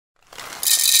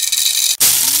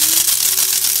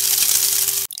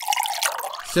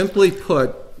Simply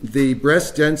put, the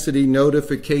breast density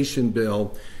notification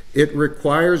bill, it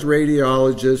requires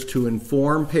radiologists to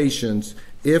inform patients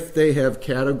if they have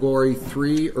category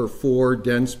 3 or 4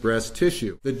 dense breast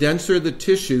tissue. The denser the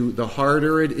tissue, the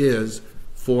harder it is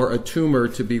for a tumor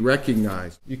to be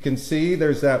recognized. You can see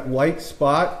there's that white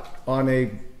spot on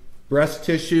a breast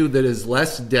tissue that is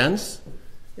less dense,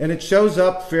 and it shows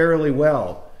up fairly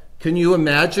well. Can you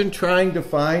imagine trying to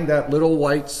find that little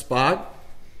white spot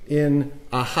in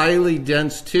a highly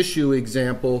dense tissue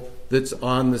example that's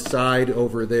on the side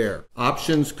over there?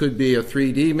 Options could be a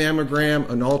 3D mammogram,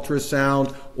 an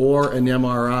ultrasound, or an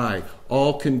MRI.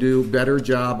 All can do a better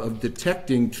job of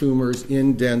detecting tumors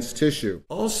in dense tissue.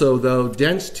 Also, though,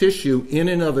 dense tissue in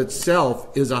and of itself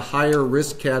is a higher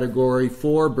risk category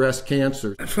for breast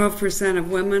cancer. 12%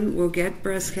 of women will get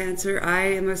breast cancer. I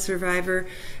am a survivor.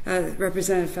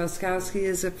 Representative Felskowski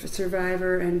is a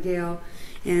survivor, and Gail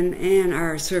and Ann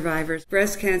are survivors.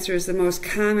 Breast cancer is the most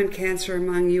common cancer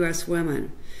among U.S.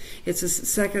 women. It's the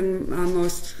second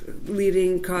most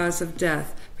leading cause of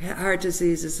death. Heart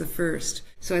disease is the first.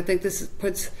 So I think this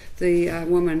puts the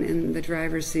woman in the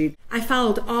driver's seat. I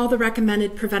followed all the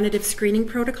recommended preventative screening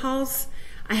protocols.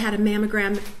 I had a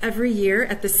mammogram every year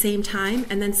at the same time,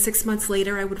 and then 6 months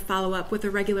later I would follow up with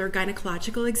a regular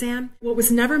gynecological exam. What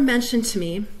was never mentioned to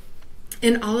me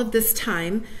in all of this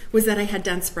time was that I had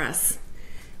dense breasts,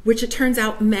 which it turns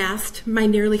out masked my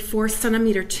nearly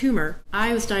 4-centimeter tumor.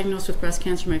 I was diagnosed with breast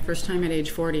cancer my first time at age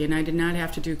 40, and I did not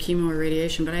have to do chemo or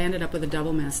radiation, but I ended up with a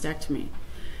double mastectomy.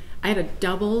 I had a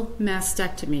double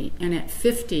mastectomy, and at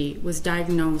 50 was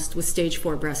diagnosed with stage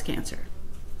 4 breast cancer.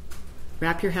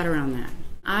 Wrap your head around that.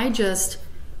 I just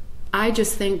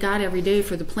thank God every day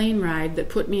for the plane ride that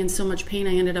put me in so much pain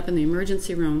I ended up in the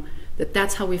emergency room,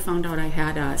 that's how we found out I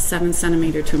had a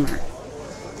 7-centimeter tumor.